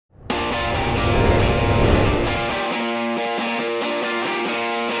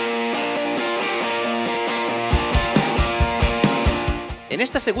En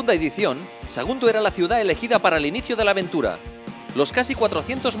esta segunda edición, Sagunto era la ciudad elegida para el inicio de la aventura. Los casi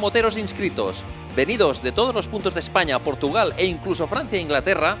 400 moteros inscritos, venidos de todos los puntos de España, Portugal e incluso Francia e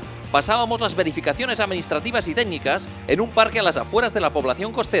Inglaterra, pasábamos las verificaciones administrativas y técnicas en un parque a las afueras de la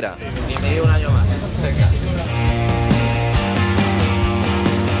población costera. Bienvenido un año más.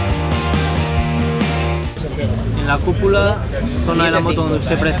 En la cúpula, zona de la moto donde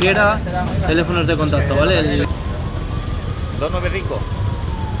usted prefiera, teléfonos de contacto, ¿vale? 295.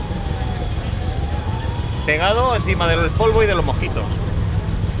 Pegado encima del polvo y de los mosquitos.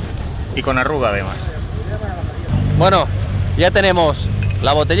 Y con arruga además. Bueno, ya tenemos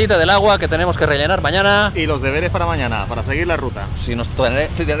la botellita del agua que tenemos que rellenar mañana. Y los deberes para mañana, para seguir la ruta. Si nos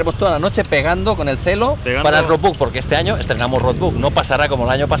tiraremos toda la noche pegando con el celo para el roadbook, porque este año estrenamos roadbook. No pasará como el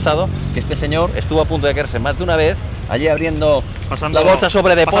año pasado, que este señor estuvo a punto de caerse más de una vez, allí abriendo la bolsa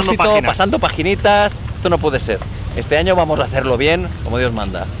sobre depósito, pasando paginitas. Esto no puede ser. Este año vamos a hacerlo bien, como Dios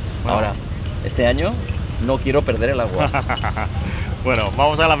manda. Bueno. Ahora, este año no quiero perder el agua. Bueno,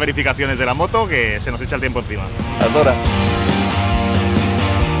 vamos a las verificaciones de la moto, que se nos echa el tiempo encima. Ahora.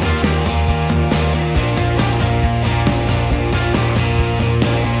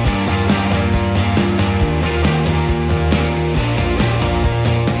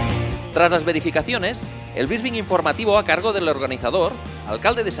 Tras las verificaciones, el briefing informativo a cargo del organizador,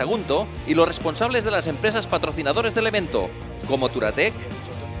 alcalde de Sagunto y los responsables de las empresas patrocinadores del evento, como Turatec,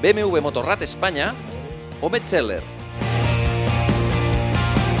 BMW Motorrad España o Metzeler.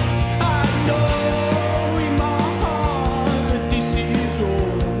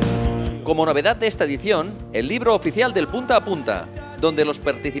 Como novedad de esta edición, el libro oficial del Punta A Punta, donde los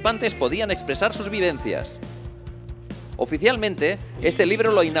participantes podían expresar sus vivencias. Oficialmente, este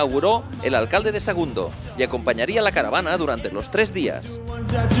libro lo inauguró el alcalde de Sagunto y acompañaría la caravana durante los 3 días.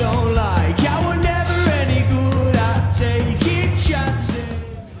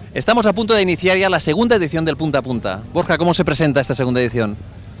 Estamos a punto de iniciar ya la segunda edición del Punta A Punta. Borja, ¿cómo se presenta esta segunda edición?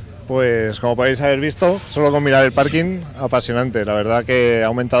 Pues como podéis haber visto, solo con mirar el parking, apasionante. La verdad que ha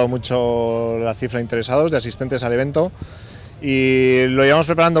aumentado mucho la cifra de interesados, de asistentes al evento. Y lo llevamos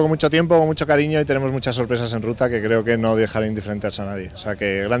preparando con mucho tiempo, con mucho cariño, y tenemos muchas sorpresas en ruta que creo que no dejarán indiferentes a nadie. O sea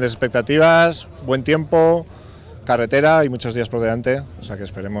que grandes expectativas, buen tiempo, carretera y muchos días por delante. O sea que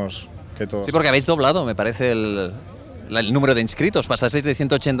esperemos que todo... Sí, porque habéis doblado, me parece, el número de inscritos. Pasasteis de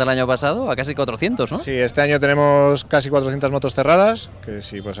 180 el año pasado a casi 400, ¿no? Sí, este año tenemos casi 400 motos cerradas, que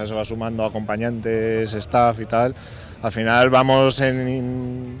si pues a eso va sumando acompañantes, staff y tal. Al final vamos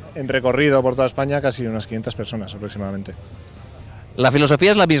en recorrido por toda España casi unas 500 personas aproximadamente. La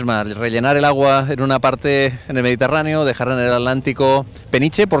filosofía es la misma, rellenar el agua en una parte en el Mediterráneo, dejarla en el Atlántico.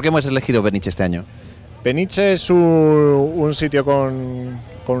 Peniche, ¿por qué hemos elegido Peniche este año? Peniche es un sitio con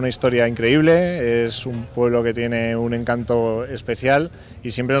una historia increíble, es un pueblo que tiene un encanto especial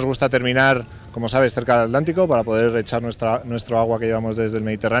y siempre nos gusta terminar, como sabes, cerca del Atlántico para poder echar nuestro agua que llevamos desde el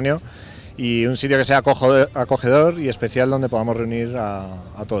Mediterráneo, y un sitio que sea acogedor y especial donde podamos reunir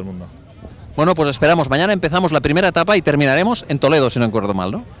a todo el mundo. Bueno, pues esperamos. Mañana empezamos la primera etapa y terminaremos en Toledo, si no recuerdo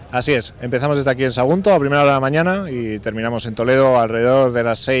mal, ¿no? Así es, empezamos desde aquí en Sagunto a primera hora de la mañana y terminamos en Toledo alrededor de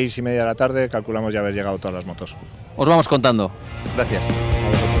las 6:30 de la tarde. Calculamos ya haber llegado todas las motos. Os vamos contando. Gracias.